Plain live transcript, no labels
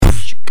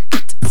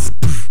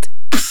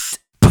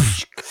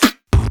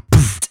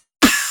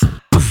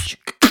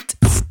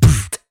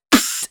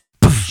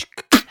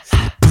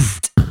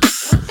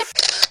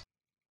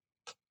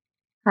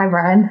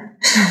Brian.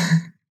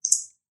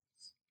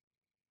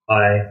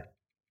 Hi.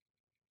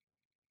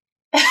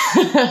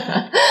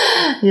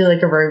 You're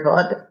like a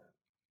robot.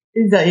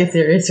 Is that your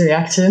serious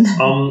reaction?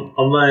 I'm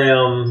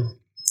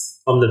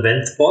the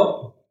vent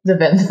bot. The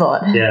vent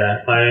bot. Yeah,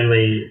 I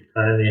only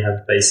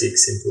have basic,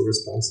 simple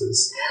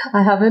responses.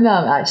 I haven't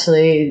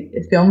actually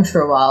filmed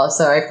for a while,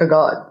 so I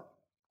forgot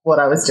what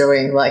I was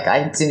doing. Like,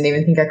 I didn't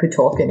even think I could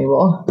talk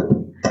anymore.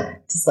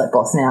 Just like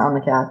bossing out on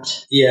the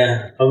couch.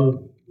 Yeah,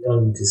 I'm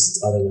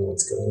just, I don't know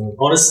what's going on.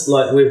 Honestly,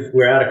 like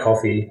we're out of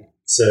coffee,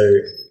 so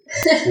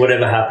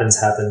whatever happens.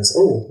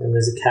 Oh, and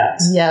there's a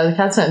cat. Yeah, the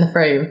cat's not in the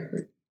frame.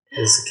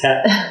 There's a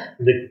cat.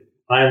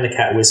 I am the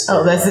cat whisperer.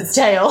 Oh, there's its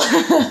tail.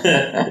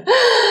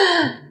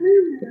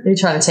 You're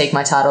trying to take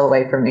my title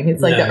away from me.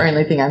 It's like the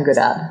only thing I'm good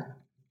at.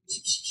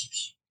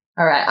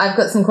 All right, I've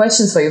got some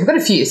questions for you. I've got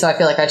a few, so I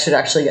feel like I should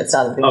actually get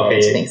started with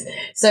each things.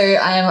 So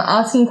I am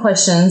asking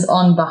questions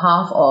on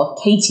behalf of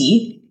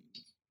Katie.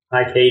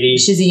 Hi, Katie.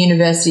 She's a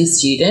university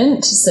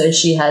student, so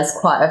she has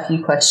quite a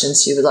few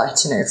questions she would like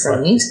to know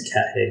from you.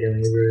 Cat hair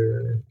going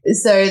everywhere.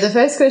 So the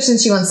first question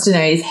she wants to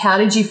know is, how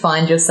did you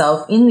find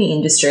yourself in the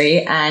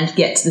industry and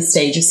get to the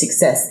stage of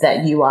success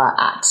that you are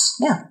at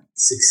now?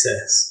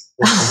 Success.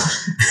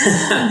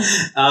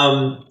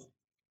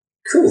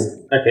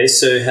 Cool. Okay,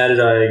 so how did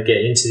I get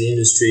into the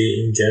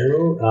industry in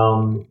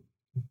general?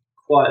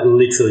 Quite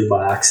literally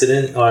by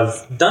accident.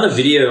 I've done a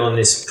video on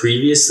this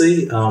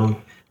previously.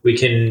 We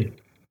can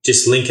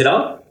just link it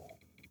up.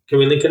 Can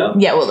we link it up?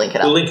 Yeah, we'll link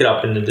it up. We'll link it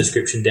up in the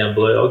description down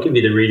below. I'll give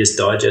you the Reader's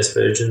Digest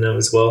version though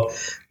as well.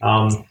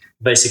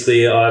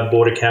 Basically, I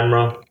bought a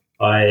camera.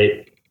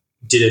 I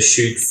did a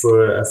shoot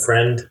for a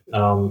friend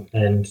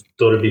and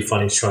thought it'd be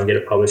funny to try and get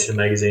it published in a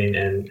magazine,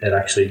 and it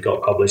actually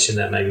got published in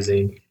that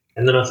magazine.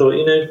 And then I thought,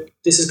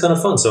 this is kind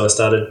of fun. So I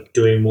started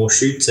doing more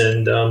shoots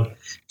and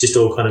just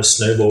all kind of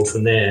snowballed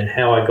from there. And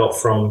how I got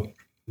from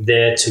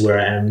there to where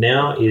I am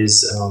now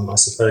is, I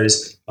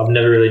suppose, I've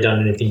never really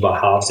done anything by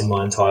halves in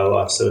my entire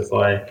life. So if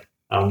I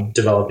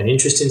develop an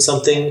interest in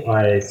something,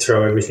 I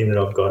throw everything that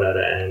I've got at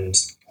it and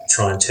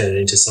try and turn it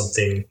into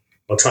something.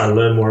 I'll try and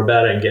learn more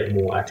about it and get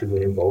more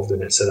actively involved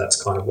in it. So that's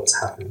kind of what's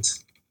happened.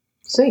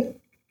 Sweet.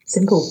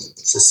 Simple.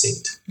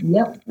 Succinct.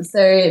 Yep.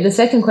 So the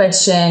second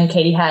question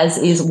Katie has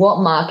is,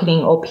 what marketing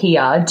or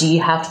PR do you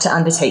have to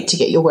undertake to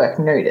get your work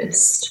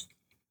noticed?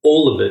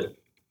 All of it.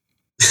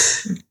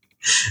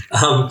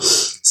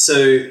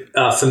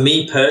 For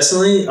me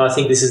personally, I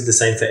think this is the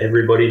same for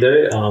everybody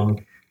though.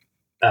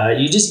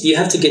 You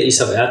have to get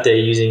yourself out there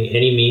using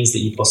any means that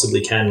you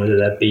possibly can, whether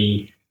that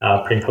be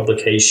print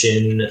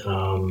publication,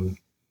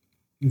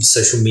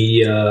 social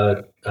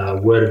media,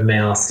 word of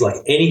mouth,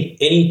 like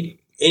anything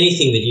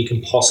that you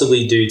can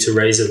possibly do to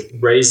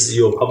raise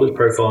your public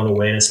profile and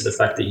awareness of the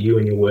fact that you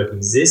and your work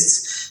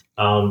exists.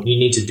 You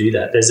need to do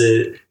that. There's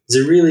a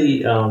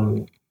really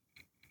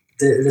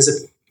there's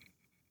a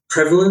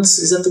prevalence.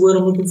 Is that the word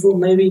I'm looking for?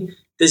 Maybe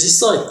there's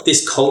just like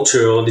this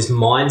culture or this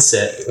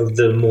mindset of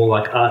the more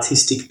like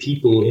artistic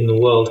people in the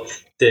world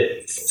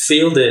that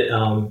feel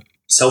that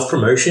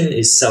self-promotion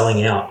is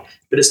selling out,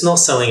 but it's not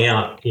selling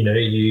out.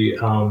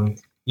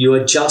 You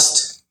are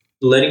just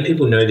letting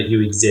people know that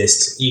you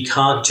exist. You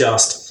can't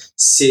just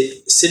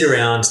sit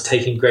around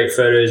taking great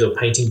photos or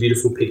painting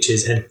beautiful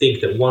pictures and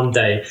think that one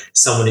day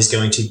someone is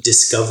going to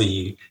discover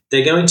you.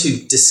 They're going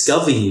to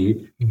discover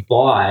you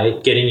by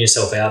getting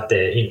yourself out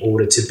there in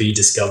order to be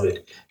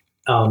discovered.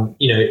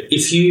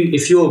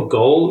 If your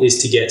goal is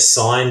to get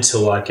signed to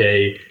like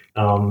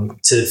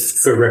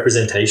for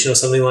representation or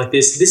something like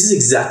this is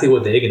exactly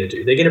what they're going to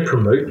do. They're going to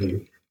promote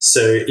you.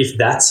 So if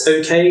that's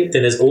okay,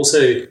 then it's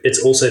also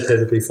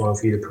perfectly fine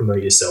for you to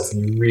promote yourself,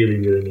 and you really,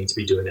 really need to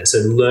be doing that. So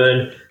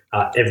learn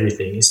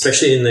everything,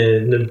 especially in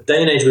the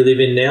day and age we live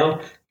in now.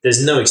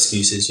 There's no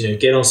excuses.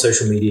 Get on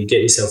social media,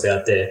 get yourself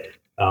out there,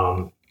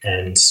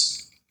 and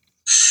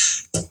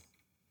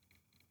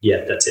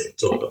yeah, that's it.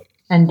 It's all good.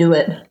 And do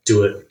it.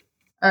 Do it.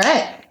 All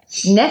right.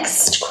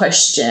 Next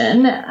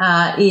question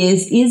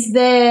is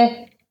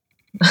there?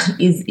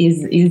 Is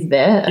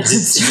there?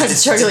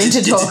 Struggling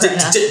to talk right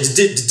now.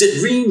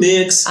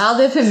 Remix. Are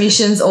there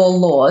permissions or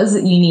laws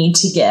that you need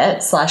to get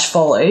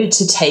 /follow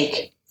to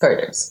take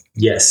photos?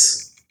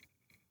 Yes.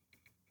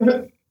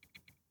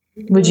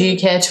 Would you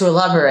care to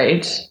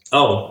elaborate?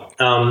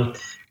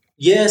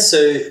 Yeah.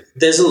 So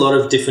there's a lot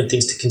of different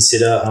things to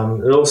consider.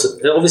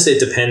 It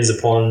depends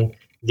upon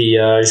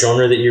the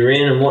genre that you're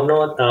in and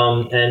whatnot.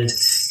 And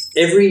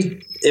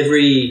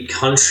every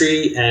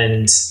country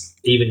and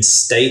even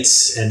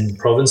states and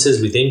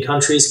provinces within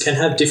countries can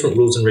have different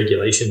rules and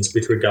regulations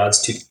with regards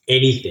to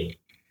anything.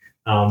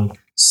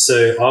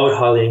 So I would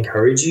highly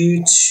encourage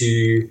you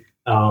to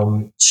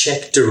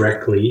check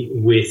directly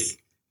with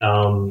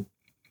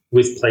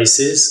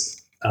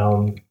places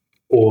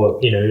or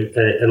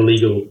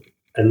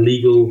a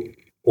legal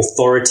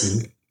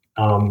authority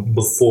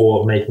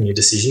before making a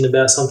decision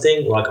about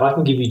something. Like, I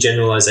can give you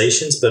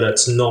generalizations, but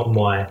it's not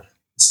my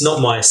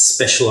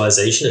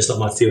specialization. It's not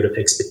my field of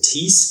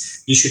expertise.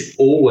 You should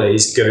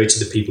always go to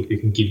the people who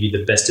can give you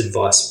the best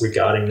advice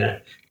regarding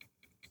that.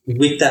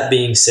 with that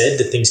being said,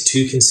 the things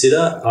to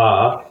consider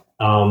are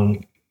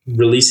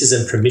releases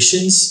and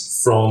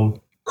permissions from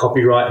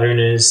copyright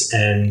owners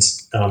and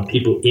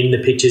people in the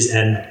pictures,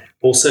 and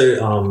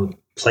also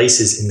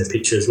places in the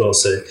picture as well.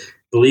 So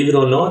believe it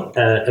or not,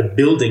 a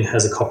building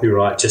has a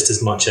copyright just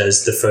as much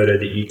as the photo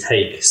that you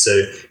take. So,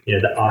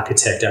 the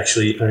architect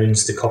actually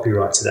owns the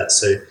copyright to that.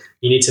 So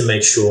you need to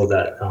make sure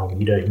that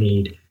you don't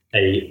need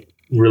a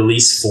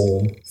release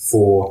form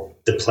for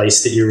the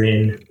place that you're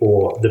in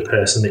or the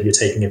person that you're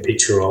taking a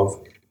picture of.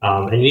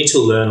 And you need to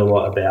learn a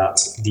lot about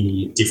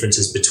the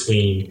differences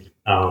between,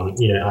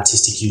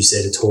 artistic use,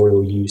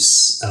 editorial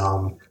use,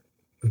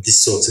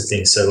 this sorts of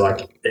things. So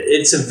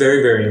it's a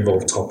very, very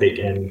involved topic,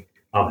 and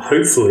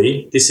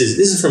hopefully this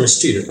is from a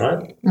student,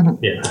 right?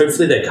 Mm-hmm. Yeah.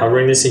 Hopefully they're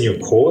covering this in your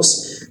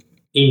course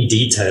in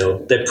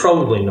detail. They're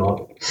probably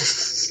not.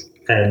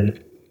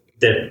 And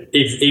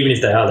even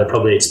if they are, they're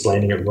probably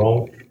explaining it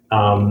wrong.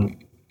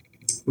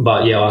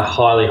 But yeah, I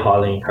highly,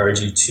 highly encourage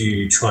you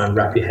to try and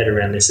wrap your head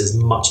around this as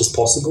much as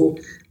possible.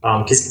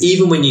 Because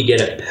even when you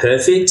get it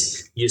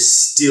perfect, you're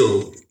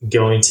still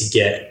going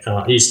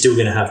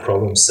to have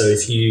problems. So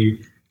if you,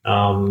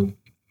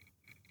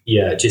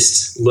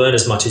 just learn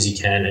as much as you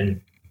can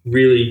and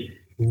really,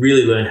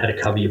 really learn how to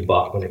cover your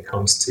butt when it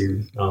comes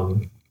to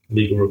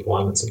legal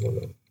requirements and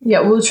whatnot.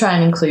 Yeah, we'll try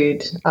and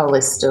include a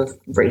list of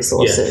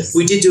resources. Yeah.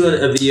 We did do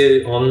a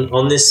video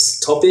on this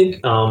topic.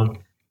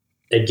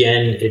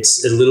 Again,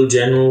 it's a little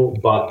general,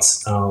 but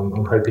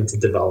I'm hoping to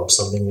develop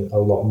something a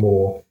lot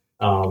more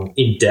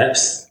in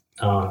depth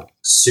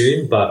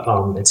soon. But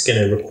it's going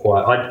to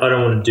require. I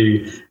don't want to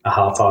do a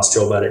half-assed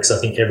job at it, because I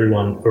think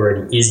everyone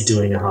already is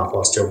doing a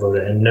half-assed job of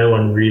it, and no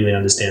one really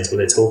understands what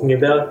they're talking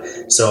about.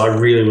 So I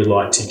really would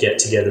like to get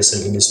together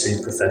some industry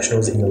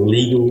professionals in the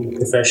legal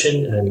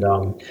profession and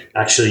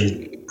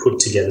actually put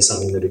together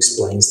something that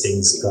explains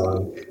things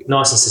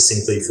nice and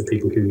succinctly for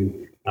people who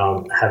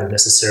haven't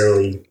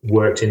necessarily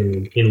worked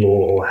in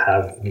law or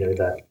have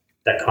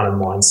that kind of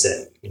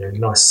mindset.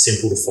 Nice,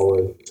 simple to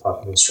follow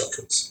type of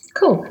instructions.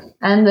 Cool.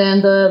 And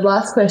then the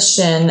last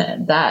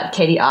question that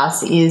Katie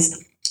asked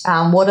is,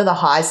 what are the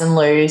highs and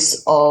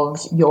lows of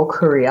your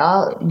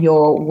career?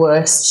 Your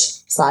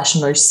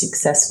worst/most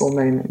successful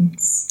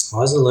moments?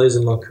 Highs and lows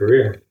in my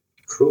career.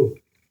 Cool.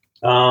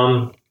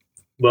 Well,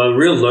 a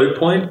real low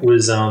point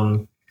was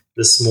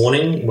this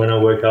morning when I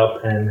woke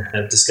up and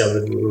had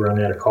discovered we were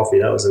running out of coffee.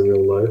 That was a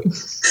real low.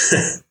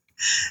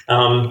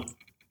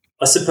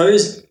 I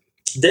suppose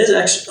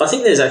I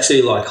think there's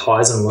actually like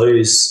highs and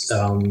lows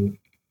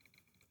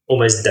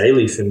almost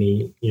daily for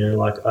me.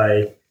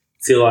 I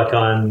feel like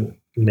I'm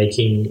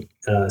making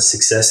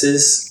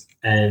successes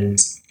and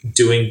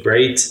doing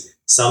great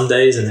some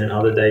days, and then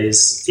other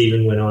days,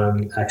 even when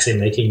I'm actually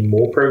making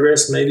more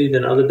progress maybe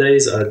than other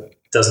days, it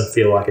doesn't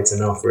feel like it's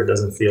enough, or it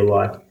doesn't feel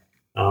like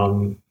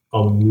I'm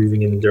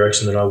moving in the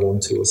direction that I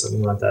want to, or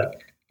something like that.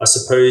 I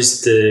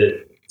suppose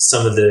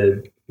some of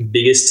the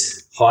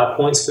biggest high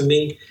points for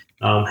me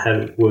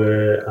it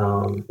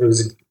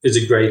was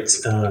a great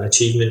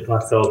achievement. I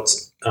felt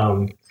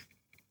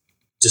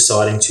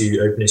deciding to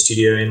open a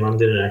studio in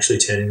London and actually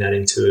turning that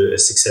into a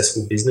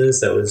successful business.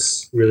 That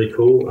was really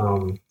cool.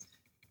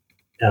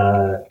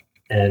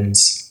 And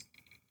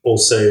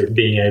also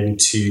being able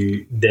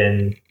to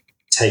then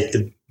take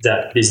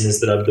that business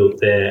that I built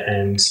there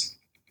and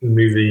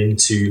move it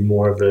into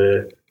more of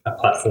a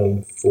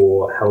platform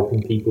for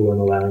helping people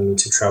and allowing me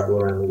to travel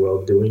around the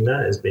world doing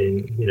that has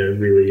been,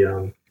 really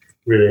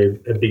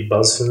a big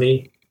buzz for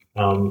me.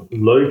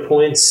 Low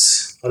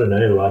points, I don't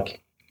know,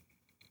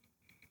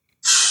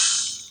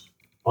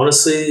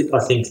 honestly, I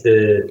think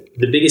the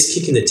biggest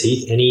kick in the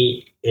teeth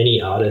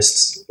any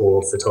artist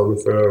or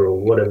photographer or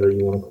whatever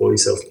you want to call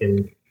yourself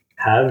can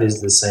have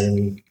is the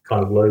same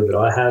kind of low that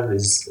I have,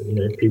 is,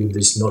 people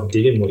just not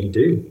digging what you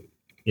do.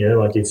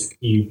 If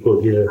you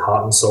put your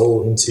heart and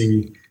soul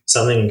into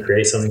something and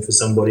create something for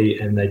somebody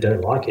and they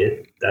don't like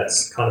it,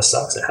 that's kind of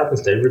sucks. It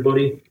happens to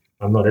everybody.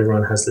 Not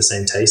everyone has the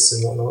same tastes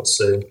and whatnot.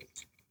 So,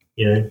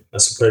 I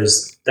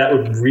suppose that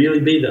would really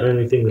be the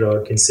only thing that I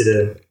would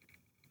consider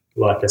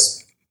like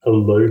a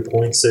low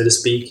point, so to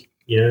speak.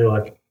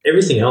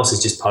 Everything else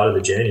is just part of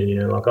the journey.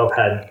 I've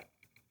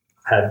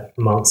had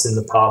months in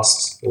the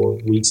past or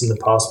weeks in the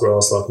past where I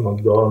was like, oh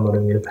my God, I'm not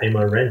even going to pay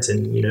my rent.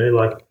 And,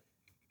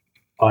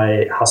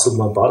 I hustled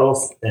my butt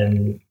off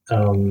and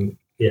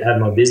had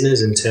my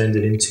business and turned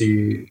it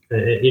into,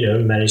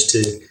 managed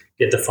to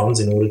get the funds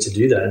in order to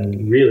do that.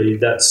 And really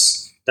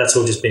that's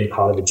all just been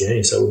part of the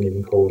journey. So I wouldn't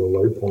even call it a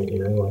low point.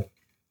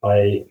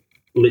 I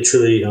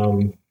literally,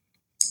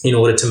 in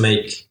order to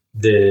make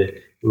the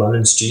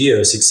London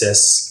studio a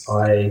success,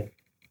 I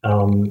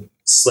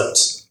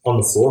slept on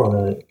the floor on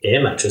an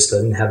air mattress because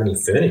I didn't have any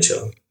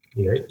furniture,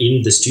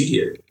 in the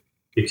studio,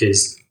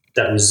 because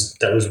that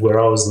was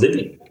where I was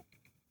living,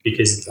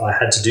 because I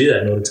had to do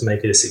that in order to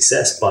make it a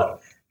success.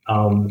 But,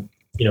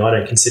 I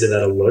don't consider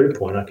that a low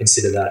point. I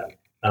consider that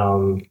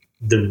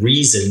the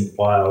reason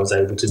why I was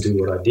able to do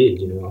what I did.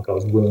 I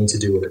was willing to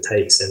do what it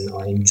takes, and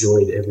I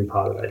enjoyed every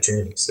part of that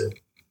journey. So,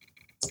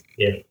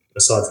 yeah,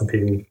 aside from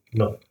people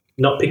not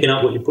not picking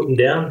up what you're putting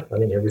down, I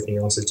think everything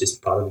else is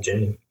just part of the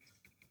journey.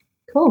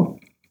 Cool.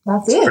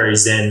 That's it. Very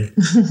zen.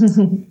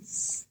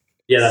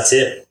 Yeah, that's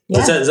it. Yeah.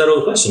 Is that all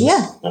the questions?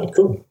 Yeah. Oh,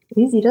 cool.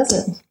 Easy does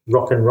it.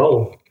 Rock and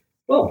roll.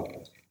 Well,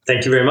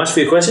 thank you very much for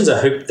your questions. I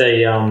hope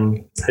they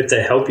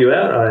help you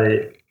out.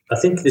 I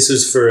think this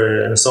was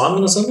for an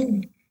assignment or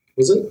something.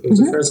 Was it? Was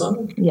it for an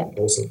assignment? Yeah.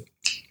 Awesome.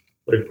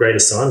 What a great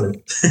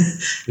assignment.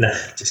 No,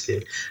 just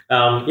kidding.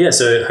 Yeah,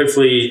 so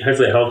hopefully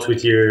it helped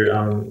with your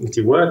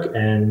work,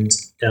 and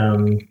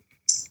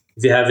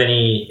if you have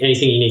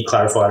anything you need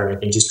clarified or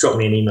anything, just drop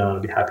me an email.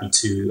 I'd be happy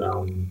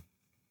to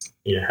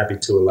happy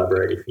to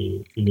elaborate if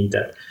you need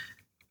that.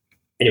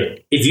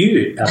 Anyway, if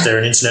you out there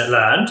in internet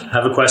land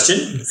have a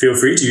question, feel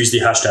free to use the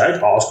hashtag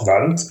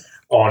AskVent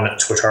on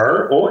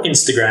Twitter or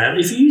Instagram.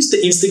 If you use the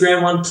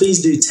Instagram one,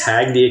 please do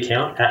tag the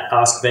account at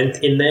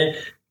AskVent in there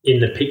in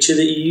the picture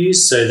that you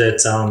use, so that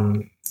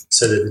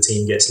the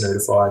team gets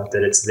notified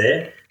that it's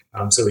there,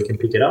 so we can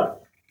pick it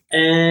up.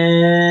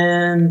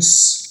 And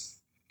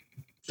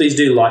please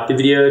do like the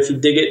video if you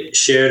dig it.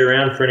 Share it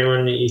around for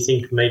anyone that you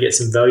think may get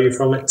some value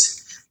from it.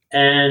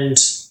 And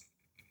it's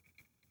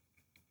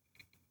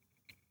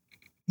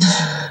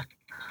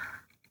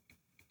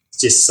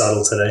just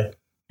subtle today.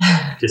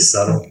 Just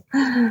subtle.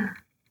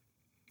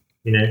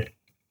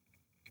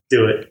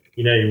 Do it.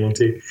 You want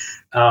to.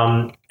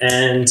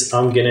 And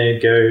I'm going to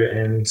go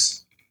and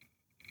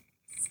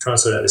try and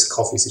sort out this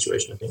coffee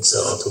situation, I think. So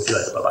I'll talk to you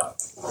later. Bye-bye.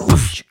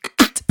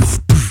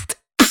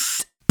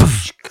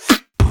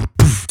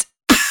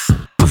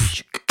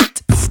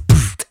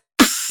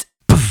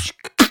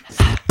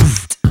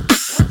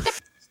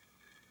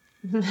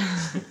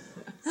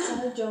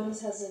 Sarah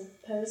Jones has a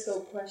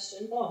Periscope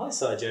question. Oh, hi,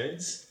 Sarah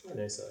Jones. I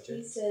know Sarah He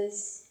Jones.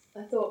 says,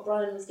 I thought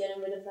Brian was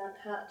getting rid of that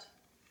hat.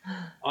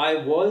 I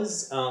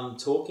was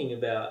talking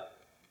about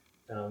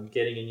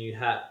getting a new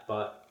hat,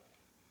 but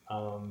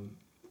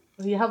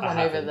you have one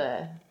over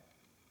there.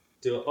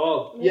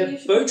 Maybe you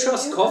should Bow put your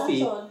Trust new Coffee.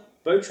 hat on.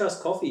 Bow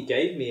Trust Coffee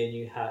gave me a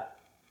new hat.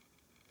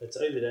 It's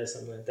over there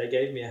somewhere. They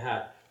gave me a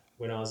hat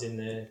when I was in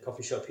the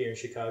coffee shop here in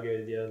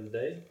Chicago the other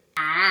day.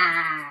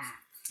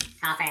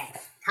 Coffee.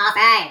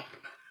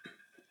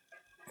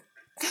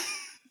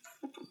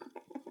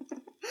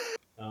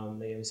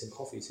 They gave me some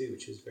coffee too,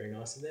 which was very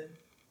nice of them.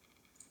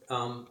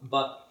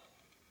 But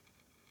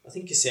I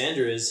think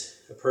Cassandra has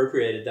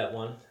appropriated that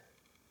one.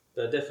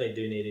 But I definitely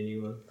do need a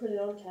new one. Put it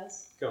on,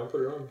 Cass. Go on,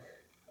 put it on.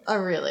 I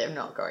really am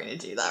not going to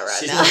do that right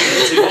She's now. not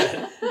going to do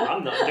that.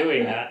 I'm not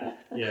doing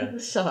that. Yeah.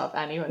 Shut up,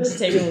 Annie. Why don't you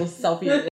take a little selfie of